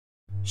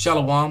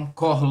Shalom,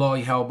 Kol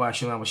Halal Yahweh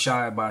Shalom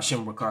Shai by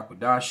Hashem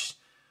Rakakwadash.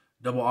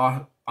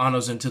 Double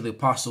honors unto the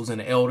apostles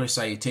and the elders.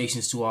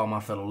 Salutations to all my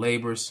fellow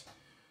laborers.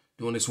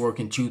 Doing this work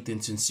in truth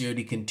and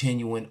sincerity,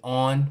 continuing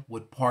on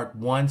with part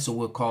 1. So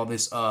we'll call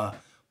this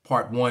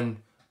part 1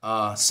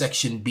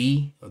 section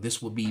B, or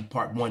this will be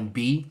part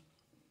 1B.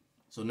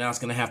 So now it's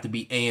going to have to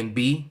be A and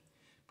B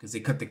because they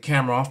cut the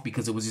camera off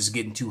because it was just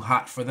getting too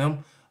hot for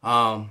them.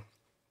 And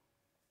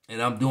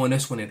I'm doing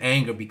this one in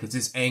anger because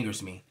this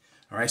angers me.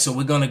 All right, so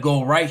we're going to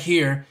go right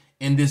here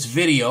in this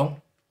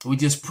video. We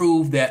just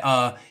proved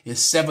that it's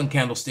 7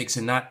 candlesticks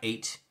and not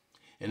 8.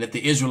 And that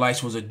the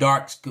Israelites was a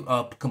dark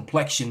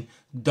complexion,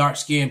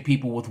 dark-skinned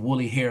people with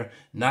woolly hair,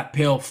 not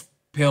pale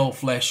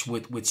flesh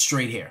with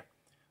straight hair.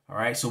 All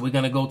right, so we're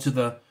going to go to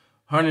the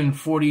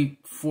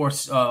 144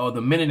 or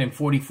the minute and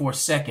 44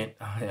 second,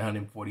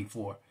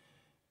 144,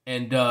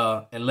 and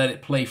let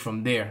it play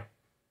from there.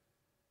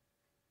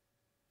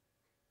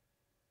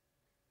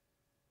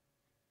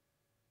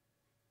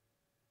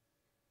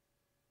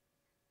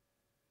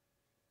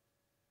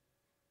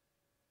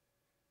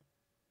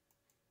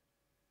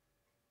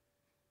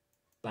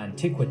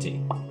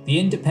 Antiquity, the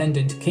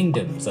independent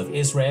kingdoms of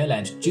Israel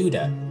and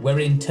Judah were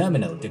in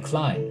terminal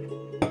decline.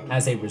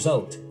 As a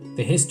result,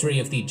 the history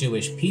of the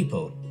Jewish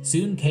people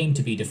soon came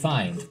to be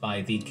defined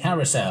by the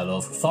carousel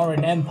of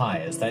foreign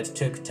empires that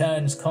took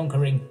turns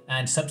conquering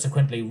and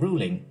subsequently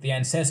ruling the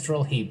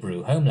ancestral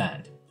Hebrew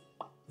homeland.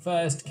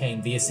 First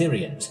came the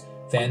Assyrians,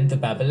 then the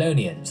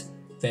Babylonians,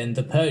 then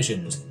the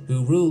Persians,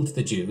 who ruled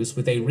the Jews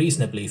with a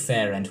reasonably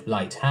fair and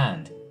light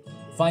hand.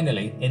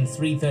 Finally, in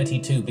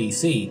 332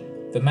 BC,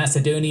 the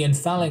Macedonian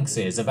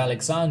phalanxes of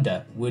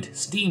Alexander would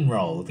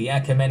steamroll the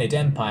Achaemenid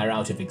Empire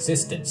out of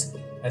existence,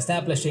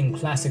 establishing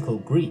Classical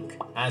Greek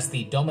as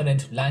the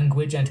dominant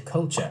language and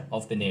culture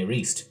of the Near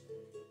East.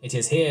 It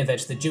is here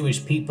that the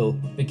Jewish people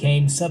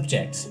became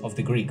subjects of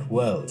the Greek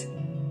world.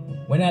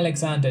 When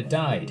Alexander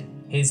died,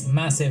 his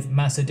massive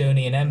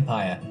Macedonian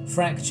empire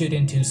fractured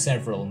into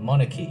several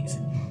monarchies,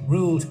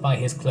 ruled by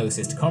his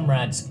closest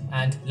comrades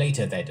and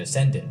later their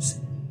descendants.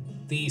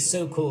 The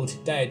so-called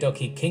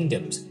Diadochi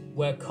kingdoms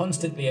were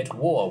constantly at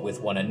war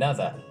with one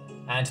another,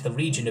 and the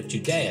region of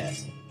Judea,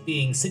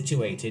 being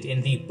situated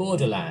in the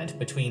borderland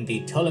between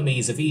the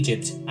Ptolemies of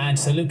Egypt and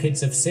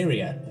Seleucids of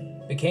Syria,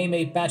 became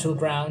a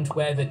battleground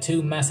where the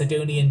two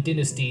Macedonian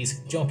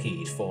dynasties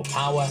jockeyed for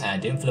power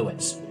and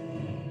influence.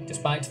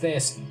 Despite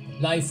this,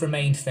 life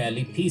remained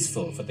fairly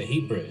peaceful for the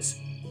Hebrews.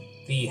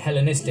 The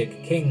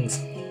Hellenistic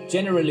kings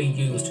generally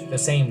used the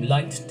same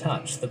light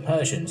touch the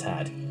Persians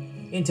had,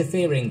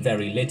 interfering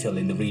very little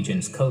in the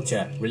region's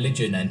culture,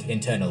 religion, and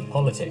internal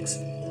politics.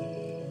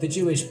 The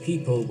Jewish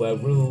people were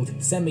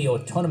ruled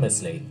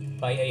semi-autonomously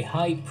by a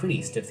high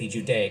priest of the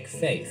Judaic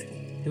faith,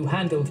 who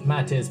handled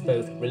matters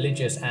both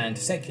religious and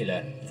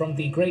secular from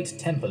the great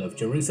temple of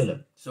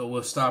Jerusalem. So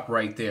we'll stop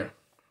right there.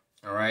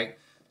 All right.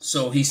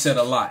 So he said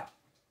a lot.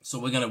 So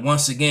we're going to,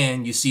 once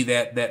again, you see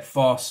that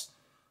false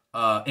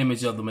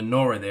image of the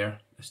menorah there.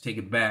 Let's take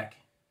it back.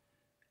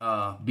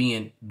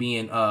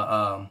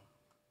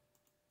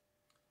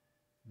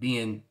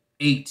 Being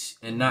 8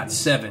 and not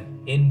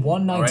 7. In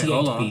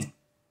 198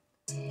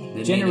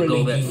 BC,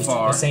 generally used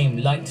far. the same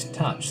light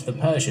touch the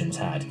Persians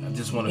had, I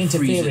just want to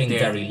interfering freeze it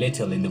there. very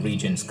little in the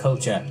region's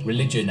culture,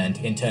 religion, and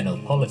internal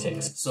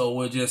politics. So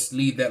we'll just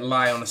leave that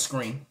lie on the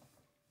screen.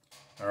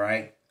 All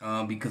right,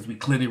 because we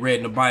clearly read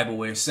in the Bible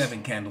where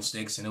 7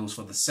 candlesticks, and it was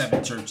for the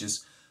 7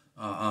 churches,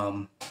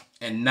 and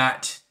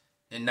not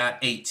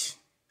 8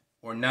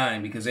 or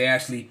 9, because they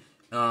actually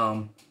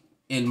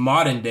in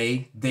modern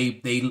day,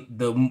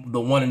 the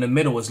one in the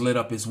middle is lit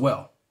up as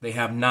well. They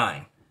have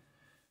 9.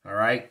 All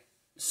right.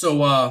 So,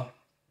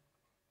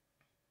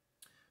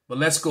 but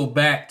let's go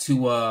back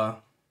to,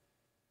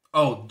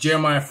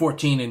 Jeremiah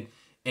 14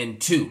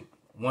 and 2.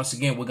 Once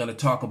again, we're going to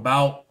talk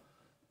about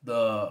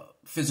the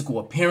physical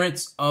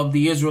appearance of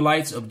the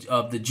Israelites, of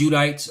the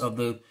Judites, of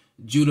the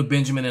Judah,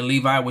 Benjamin, and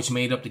Levi, which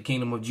made up the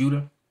kingdom of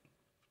Judah.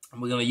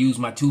 And we're going to use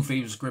my 2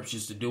 favorite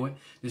scriptures to do it.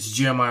 This is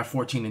Jeremiah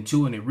 14 and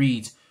 2, and it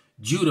reads,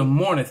 Judah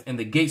mourneth in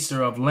the gates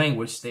thereof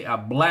language. They are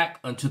black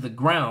unto the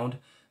ground.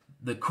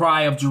 The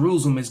cry of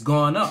Jerusalem is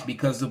gone up,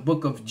 because the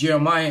book of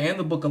Jeremiah and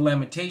the book of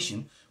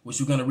Lamentation,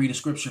 which we're going to read a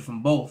scripture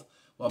from both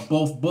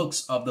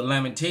books of the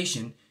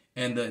Lamentation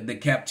and the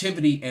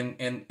captivity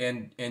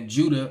and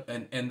Judah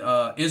and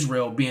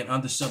Israel being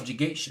under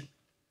subjugation.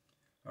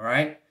 All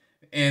right.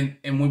 And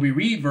when we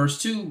read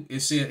verse 2, it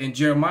said in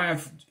Jeremiah,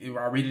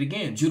 I read it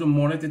again, Judah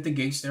mourneth at the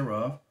gates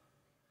thereof,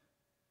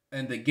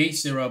 and the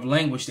gates thereof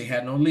language. They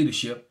had no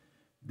leadership.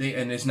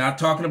 And it's not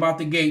talking about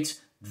the gates.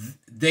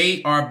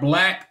 They are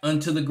black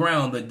unto the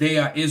ground. That they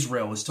are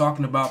Israel. It's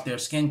talking about their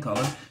skin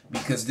color,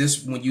 because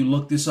this, when you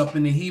look this up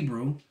in the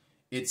Hebrew,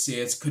 it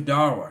says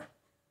Kadar.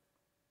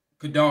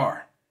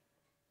 Kadar.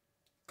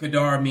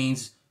 Kadar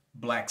means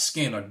black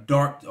skin or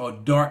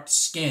dark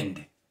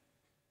skinned.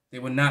 They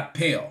were not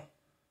pale.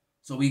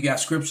 So we got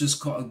scriptures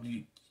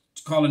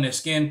calling their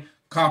skin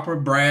copper,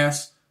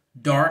 brass,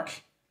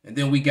 dark, and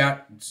then we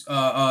got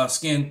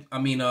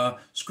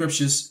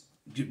scriptures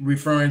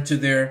referring to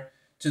their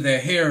to their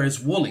hair is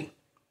woolly,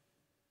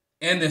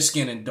 and their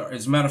skin is dark.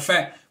 As a matter of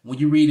fact, when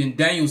you read in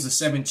Daniel's the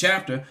 7th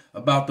chapter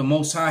about the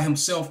Most High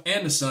himself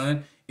and the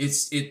Son,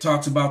 it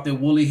talks about their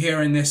woolly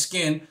hair and their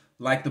skin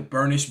like the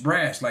burnished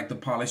brass, like the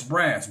polished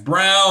brass.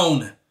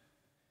 Brown.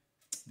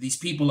 These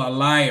people are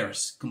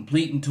liars,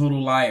 complete and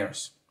total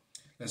liars.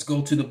 Let's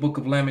go to the book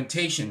of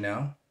Lamentation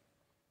now.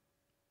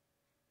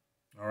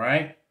 All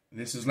right.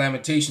 This is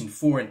Lamentation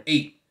 4 and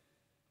 8.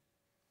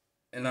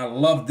 And I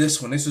love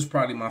this one. This is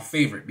probably my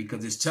favorite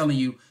because it's telling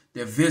you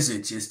their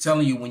visage. It's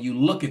telling you when you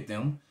look at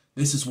them,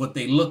 this is what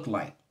they look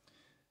like.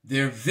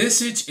 Their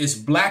visage is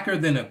blacker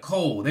than a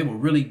coal. They were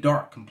really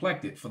dark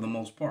complected for the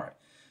most part.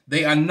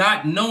 They are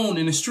not known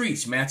in the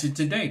streets, matching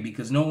today,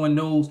 because no one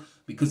knows,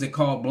 because they're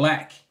called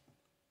black,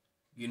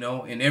 you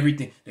know, and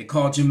everything. They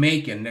call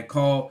Jamaican. They're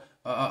called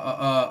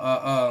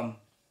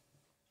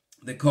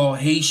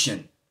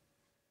Haitian,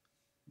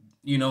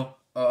 you know,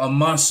 a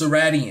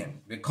Maseratian.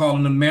 They call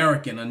an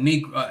American, a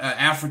Negro,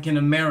 African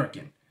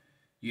American,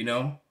 you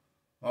know.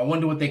 I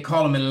wonder what they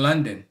call them in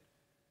London.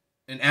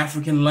 An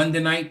African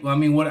Londonite. Well, I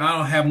mean, I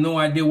don't have no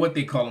idea what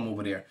they call them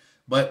over there,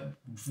 but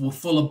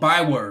full of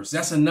bywords.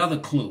 That's another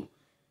clue.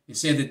 It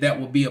said that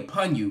will be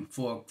upon you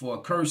for a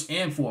curse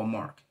and for a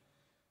mark.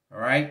 All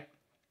right.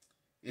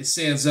 It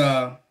says,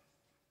 their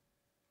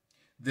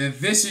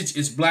visage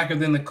is blacker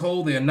than the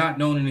coal. They are not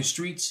known in the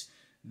streets.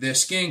 Their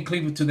skin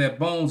cleaveth to their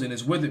bones and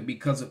is withered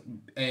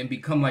and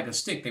become like a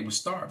stick. They were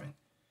starving.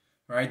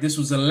 All right. This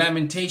was a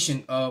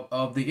lamentation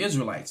of the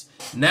Israelites.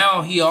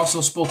 Now he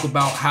also spoke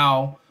about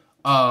how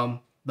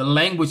the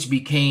language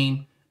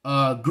became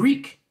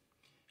Greek.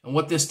 And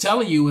what this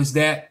telling you is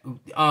that,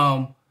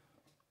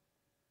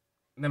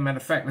 as a matter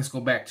of fact, let's go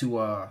back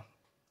to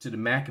the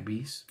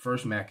Maccabees,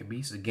 first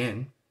Maccabees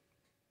again.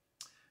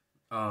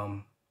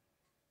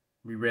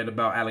 We read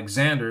about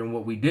Alexander, and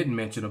what we didn't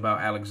mention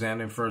about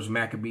Alexander in first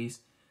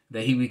Maccabees,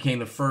 that he became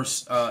the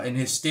first in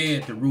his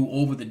stead to rule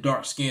over the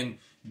dark-skinned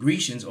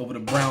Grecians, over the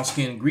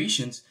brown-skinned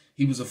Grecians.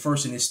 He was the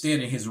first in his stead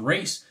in his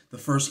race, the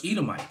first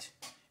Edomite.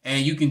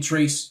 And you can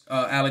trace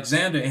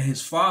Alexander and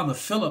his father,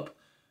 Philip,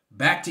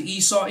 back to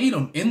Esau,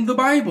 Edom in the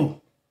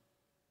Bible.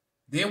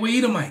 They were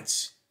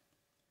Edomites.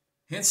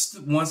 Hence,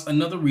 once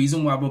another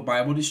reason why the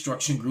Bible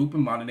destruction group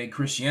and modern day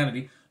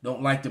Christianity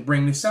don't like to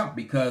bring this out,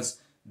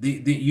 because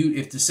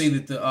if to say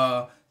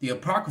that the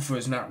Apocrypha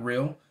is not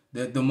real,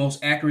 the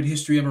most accurate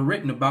history ever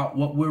written about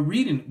what we're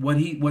reading,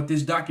 what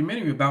this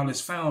documentary about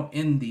is found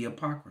in the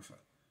Apocrypha.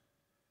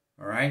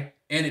 All right,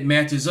 and it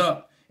matches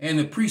up, and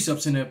the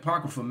precepts in the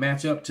Apocrypha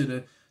match up to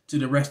the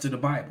rest of the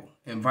Bible,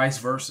 and vice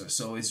versa.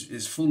 So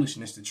it's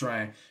foolishness to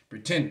try and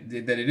pretend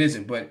that it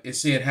isn't. But it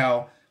said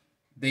how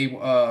they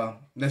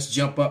let's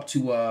jump up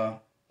to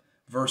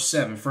verse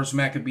 7, First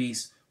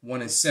Maccabees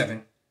 1 and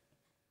 7.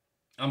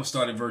 I'm gonna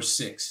start at verse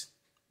 6.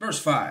 Verse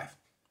 5.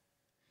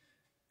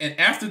 And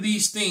after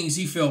these things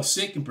he fell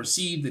sick and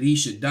perceived that he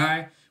should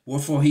die,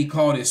 wherefore he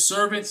called his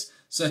servants,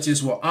 such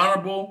as were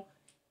honorable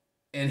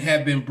and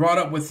had been brought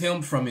up with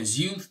him from his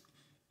youth,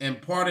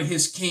 and parted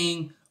his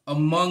king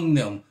among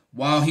them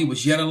while he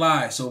was yet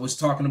alive. So it was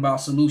talking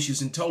about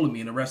Seleucus and Ptolemy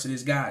and the rest of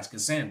his guys,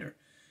 Cassander,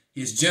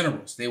 his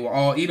generals. They were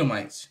all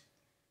Edomites.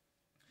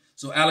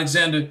 So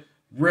Alexander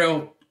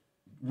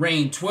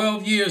reigned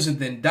 12 years and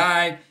then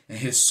died, and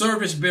his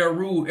servants bare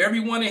rule,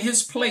 everyone in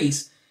his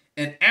place.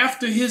 And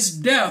after his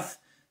death,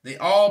 they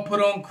all put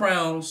on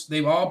crowns.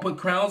 They've all put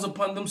crowns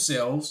upon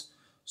themselves,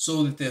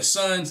 so that their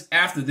sons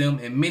after them,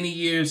 in many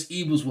years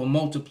evils were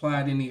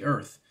multiplied in the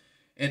earth.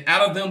 And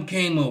out of them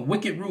came a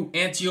wicked root,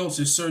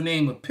 Antiochus,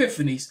 surnamed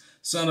Epiphanes,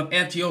 son of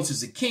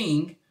Antiochus the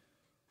king,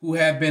 who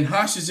had been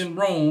Hoshes in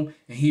Rome,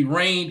 and he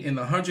reigned in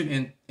the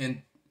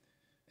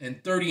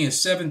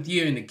 137th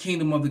year in the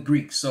kingdom of the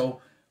Greeks. So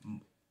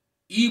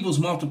evils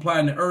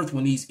multiplied in the earth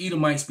when these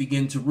Edomites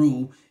begin to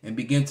rule and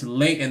begin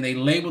to and they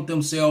labeled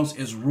themselves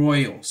as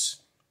royals.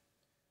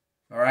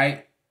 All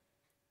right.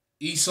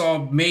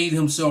 Esau made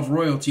himself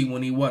royalty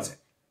when he wasn't.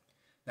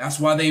 That's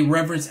why they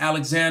reverence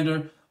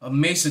Alexander of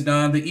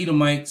Macedon, the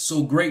Edomite,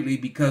 so greatly,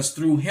 because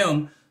through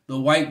him, the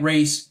white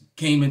race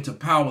came into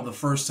power the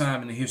first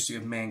time in the history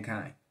of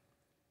mankind.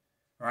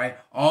 All right.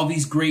 All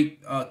these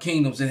great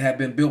kingdoms that had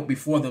been built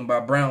before them by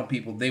brown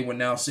people, they were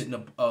now sitting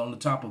up on the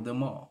top of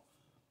them all.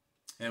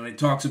 And it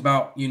talks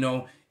about, you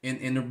know,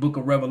 in the book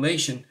of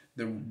Revelation,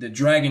 the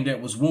dragon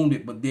that was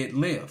wounded but did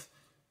live.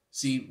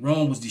 See,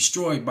 Rome was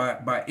destroyed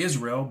by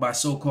Israel, by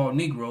so-called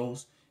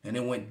Negroes, and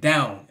it went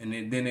down,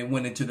 and then it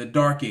went into the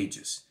Dark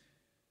Ages.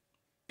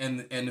 And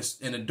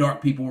the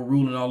dark people were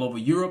ruling all over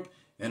Europe,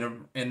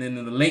 and then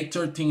in the late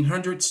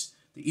 1300s,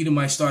 the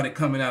Edomites started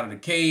coming out of the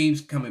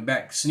caves, coming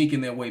back, sneaking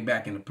their way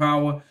back into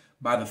power.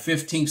 By the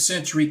 15th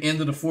century,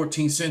 end of the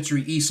 14th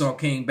century, Esau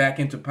came back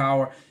into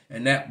power,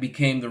 and that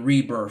became the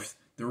rebirth,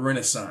 the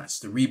Renaissance,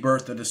 the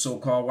rebirth of the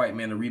so-called white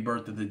man, the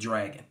rebirth of the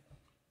dragon.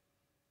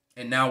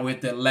 And now we're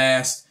at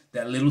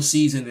that little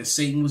season that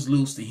Satan was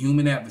loose, the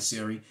human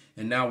adversary,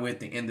 and now we're at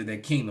the end of their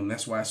kingdom.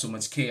 That's why so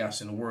much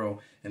chaos in the world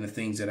and the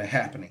things that are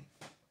happening.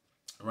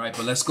 All right,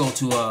 but let's go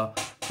to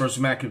First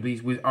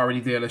Maccabees. We're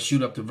already there. Let's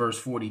shoot up to verse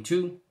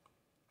 42.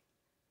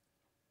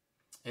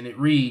 And it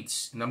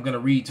reads, and I'm going to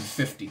read to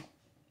 50.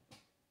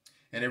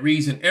 And it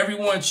reads, and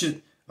everyone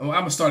should, I'm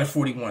going to start at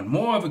 41.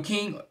 Moreover,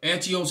 King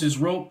Antiochus has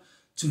wrote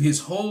to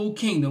his whole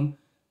kingdom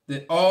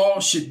that all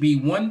should be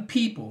one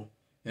people,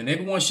 and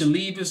everyone should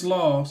leave his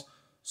laws.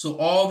 So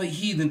all the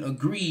heathen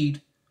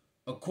agreed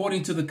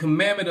according to the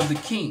commandment of the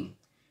king.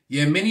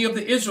 Yet many of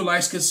the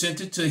Israelites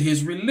consented to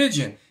his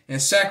religion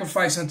and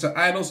sacrificed unto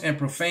idols and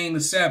profaned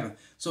the Sabbath.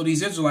 So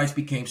these Israelites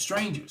became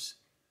strangers.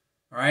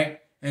 All right.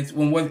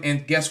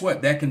 And guess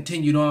what? That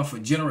continued on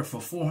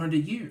for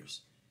 400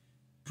 years.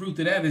 Proof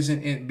to that is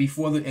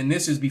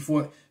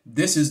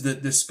this is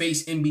the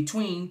space in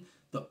between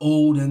the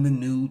Old and the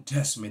New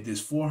Testament.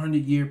 This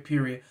 400-year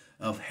period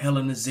of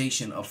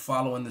Hellenization, of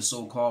following the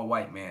so-called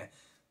white man.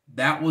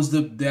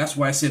 That's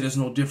why I said there's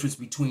no difference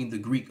between the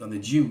Greek and the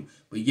Jew,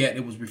 but yet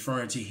it was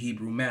referring to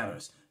Hebrew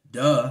matters.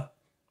 Duh.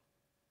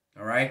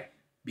 All right,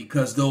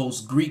 because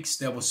those Greeks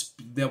that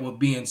were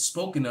being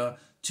spoken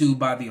to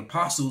by the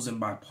apostles and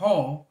by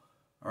Paul,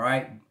 all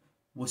right,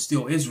 were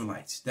still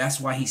Israelites. That's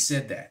why he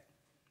said that.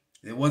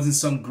 There wasn't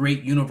some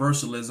great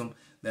universalism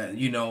that,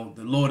 you know,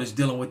 the Lord is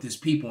dealing with his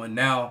people, and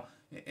now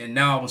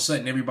all of a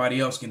sudden everybody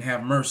else can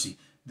have mercy.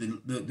 Who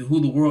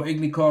the world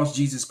ignorantly calls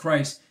Jesus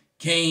Christ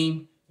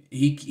came.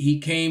 He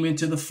came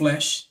into the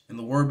flesh, and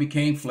the word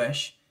became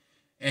flesh,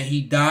 and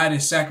he died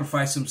and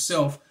sacrificed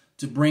himself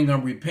to bring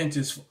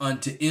repentance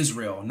unto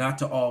Israel, not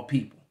to all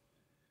people.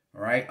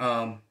 All right.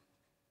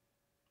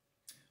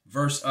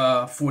 Verse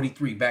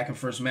 43, back in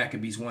 1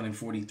 Maccabees 1 and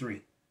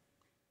 43.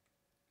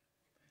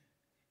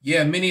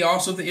 Yeah, many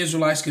also of the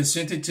Israelites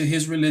consented to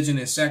his religion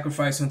and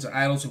sacrificed unto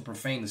idols and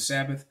profaned the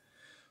Sabbath.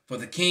 For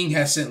the king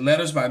has sent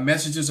letters by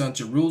messengers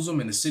unto Jerusalem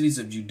and the cities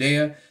of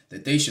Judea,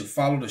 that they should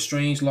follow the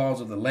strange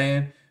laws of the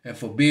land, and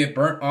forbid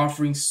burnt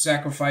offerings,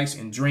 sacrifice,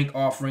 and drink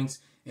offerings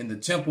in the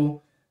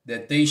temple,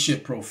 that they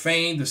should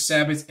profane the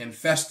Sabbath and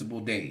festival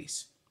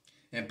days,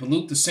 and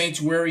pollute the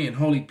sanctuary and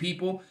holy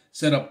people,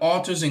 set up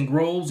altars and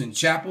groves and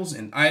chapels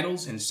and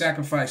idols, and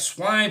sacrifice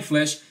swine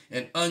flesh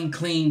and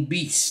unclean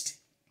beast.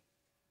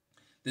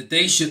 That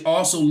they should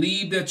also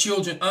leave their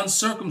children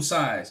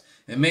uncircumcised,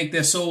 and make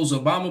their souls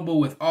abominable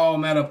with all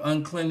manner of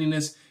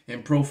uncleanness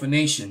and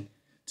profanation,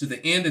 to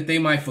the end that they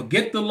might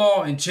forget the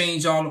law and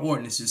change all the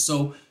ordinances.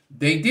 So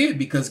they did,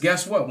 because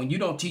guess what? When you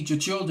don't teach your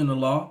children the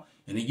law,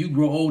 and then you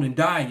grow old and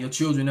die, and your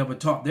children never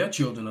taught their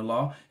children the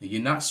law, and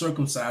you're not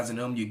circumcising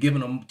them, you're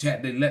giving them,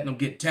 they're letting them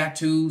get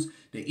tattoos,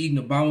 they're eating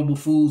abominable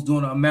foods,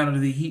 doing a manner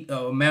of the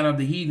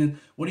heathen.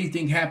 What do you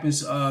think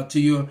happens to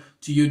your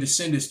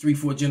descendants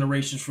 3-4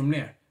 generations from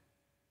there?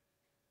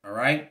 All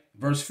right,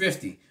 verse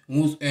 50.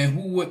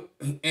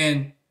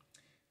 And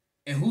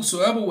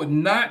whosoever would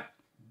not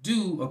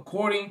do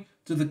according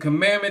to the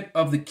commandment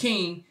of the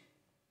king,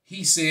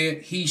 he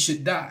said he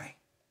should die.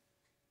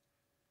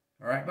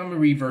 All right, let me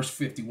read verse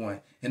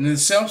 51. And in the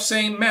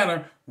self-same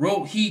manner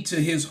wrote he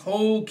to his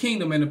whole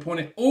kingdom, and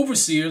appointed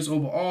overseers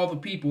over all the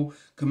people,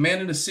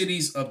 commanding the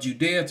cities of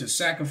Judea to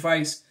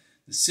sacrifice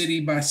the city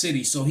by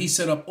city. So he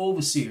set up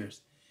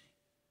overseers,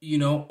 you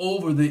know,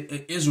 over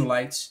the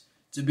Israelites,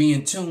 to be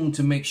in tune,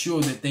 to make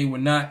sure that they were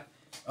not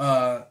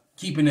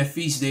keeping their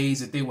feast days,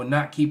 that they were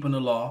not keeping the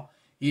law.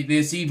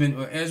 There's even,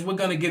 as we're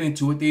going to get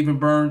into it, they even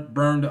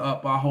burned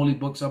up our holy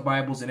books, our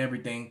Bibles and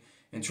everything,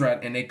 and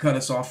they cut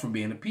us off from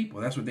being a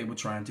people. That's what they were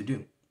trying to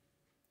do.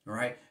 All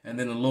right. And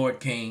then the Lord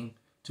came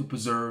to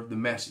preserve the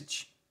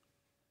message.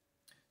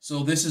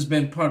 So this has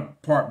been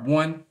part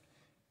 1,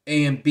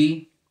 A and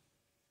B.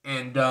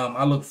 And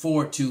I look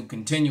forward to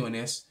continuing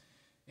this.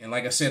 And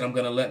like I said, I'm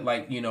going to let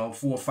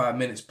 4 or 5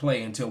 minutes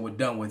play until we're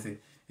done with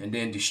it, and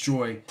then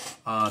destroy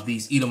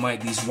these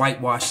these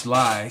whitewashed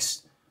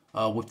lies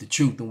with the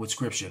truth and with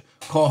scripture.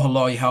 Call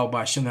halal Yahweh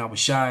Ba'Shem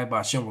Habashai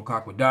Ba'Shem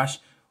Rakakwadash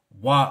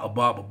Wa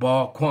Abba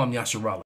Kwam Yasharala.